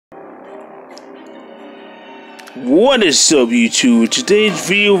What is up, YouTube? Today's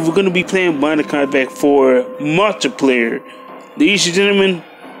video we're gonna be playing Modern Combat 4 multiplayer. Ladies and gentlemen,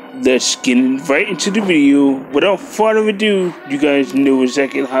 let's get right into the video. Without further ado, you guys know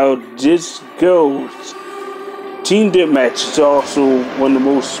exactly how this goes. Team Deathmatch is also one of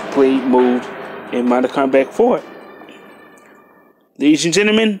the most played modes in Modern Combat 4. Ladies and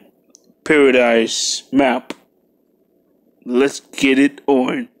gentlemen, Paradise map. Let's get it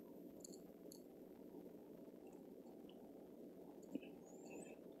on.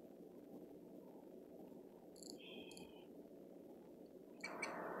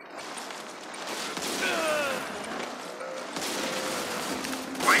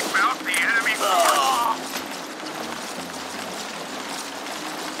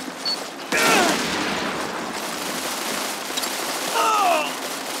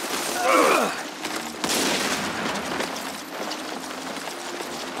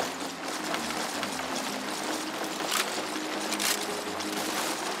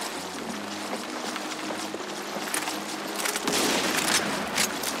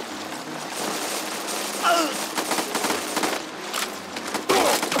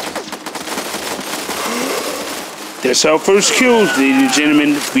 That's our first kill, ladies and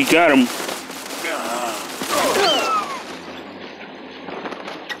gentlemen. We got him.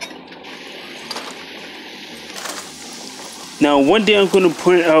 Now, one thing I'm going to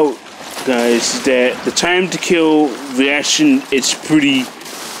point out, guys, is that the time to kill reaction is pretty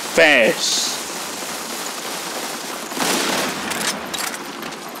fast.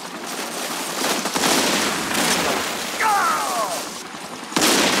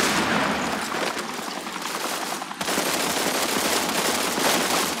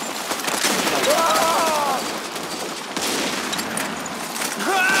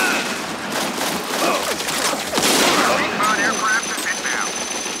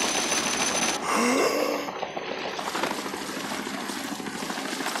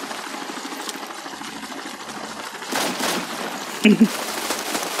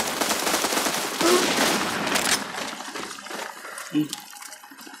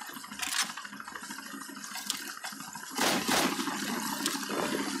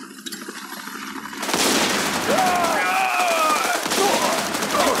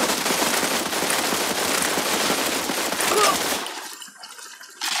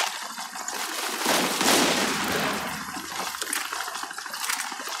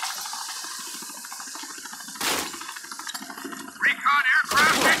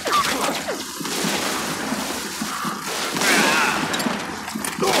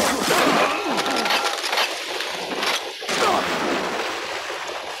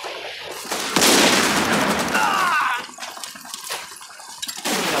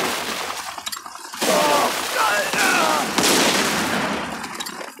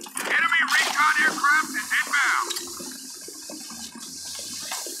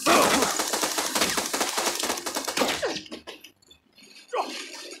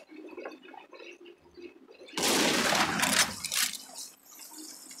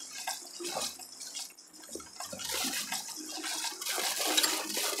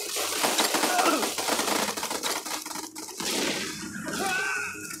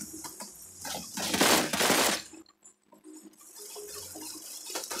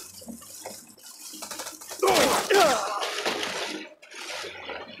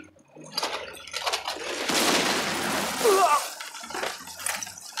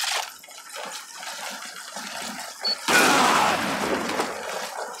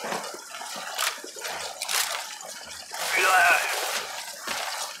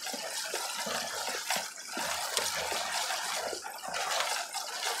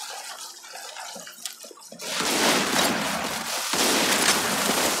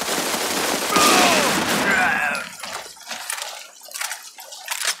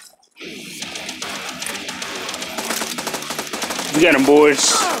 We got him,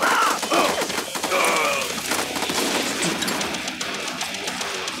 boys.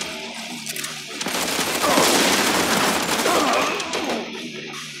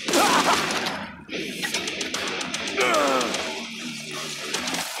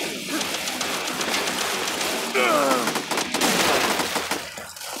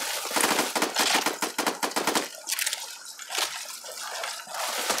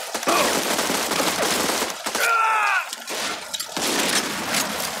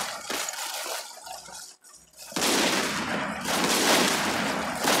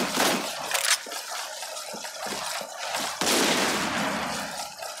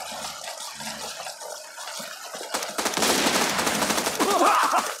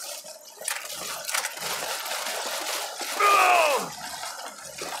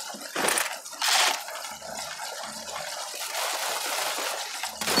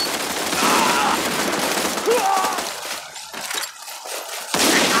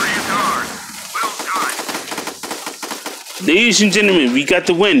 Ladies and gentlemen, we got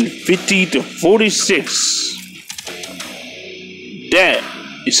the win, 50-46. That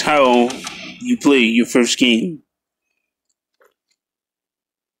is how you play your first game.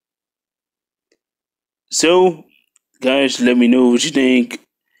 So, guys, let me know what you think.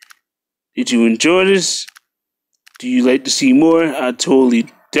 Did you enjoy this? Do you like to see more? I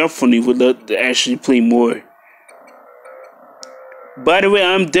definitely would love to actually play more. By the way,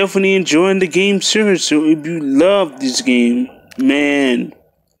 I'm definitely enjoying the game, sir. So if you love this game, man,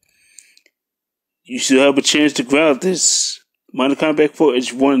 you should have a chance to grab this. Mortal Kombat 4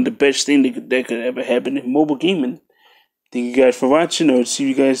 is one of the best things that could ever happen in mobile gaming. Thank you guys for watching. I'll see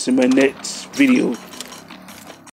you guys in my next video.